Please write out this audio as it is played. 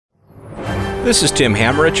This is Tim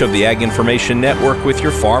Hammerich of the Ag Information Network with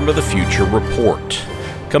your Farm of the Future report.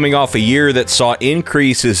 Coming off a year that saw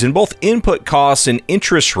increases in both input costs and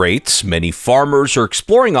interest rates, many farmers are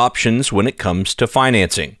exploring options when it comes to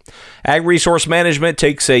financing. Ag Resource Management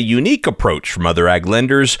takes a unique approach from other ag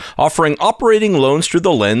lenders, offering operating loans through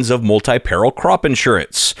the lens of multi-peril crop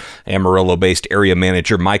insurance. Amarillo-based area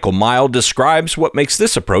manager Michael Mile describes what makes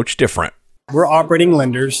this approach different. We're operating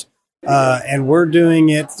lenders, and we're doing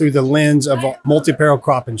it through the lens of multi-peril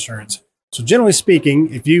crop insurance. So generally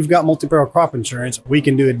speaking, if you've got multi-peril crop insurance, we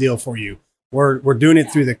can do a deal for you. We're doing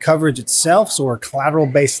it through the coverage itself, so we're a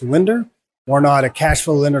collateral-based lender. We're not a cash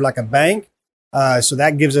flow lender like a bank, so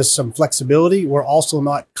that gives us some flexibility. We're also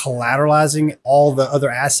not collateralizing all the other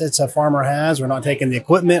assets a farmer has. We're not taking the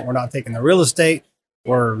equipment. We're not taking the real estate.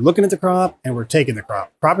 We're looking at the crop, and we're taking the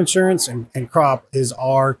crop. Crop insurance and crop is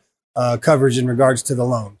our coverage in regards to the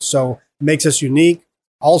loan. So it makes us unique.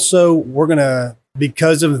 Also,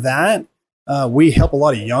 because of that, we help a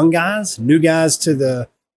lot of young guys, new guys that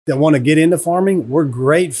want to get into farming. We're a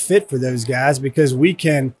great fit for those guys because we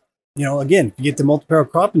can, again, if you get the multi-peril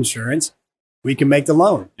crop insurance, we can make the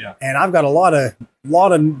loan. Yeah. And I've got a lot of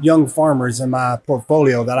young farmers in my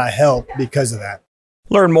portfolio that I help because of that.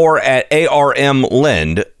 Learn more at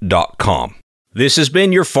armlend.com. This has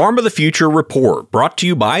been your Farm of the Future report, brought to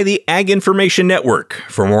you by the Ag Information Network.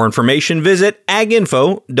 For more information, visit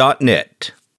aginfo.net.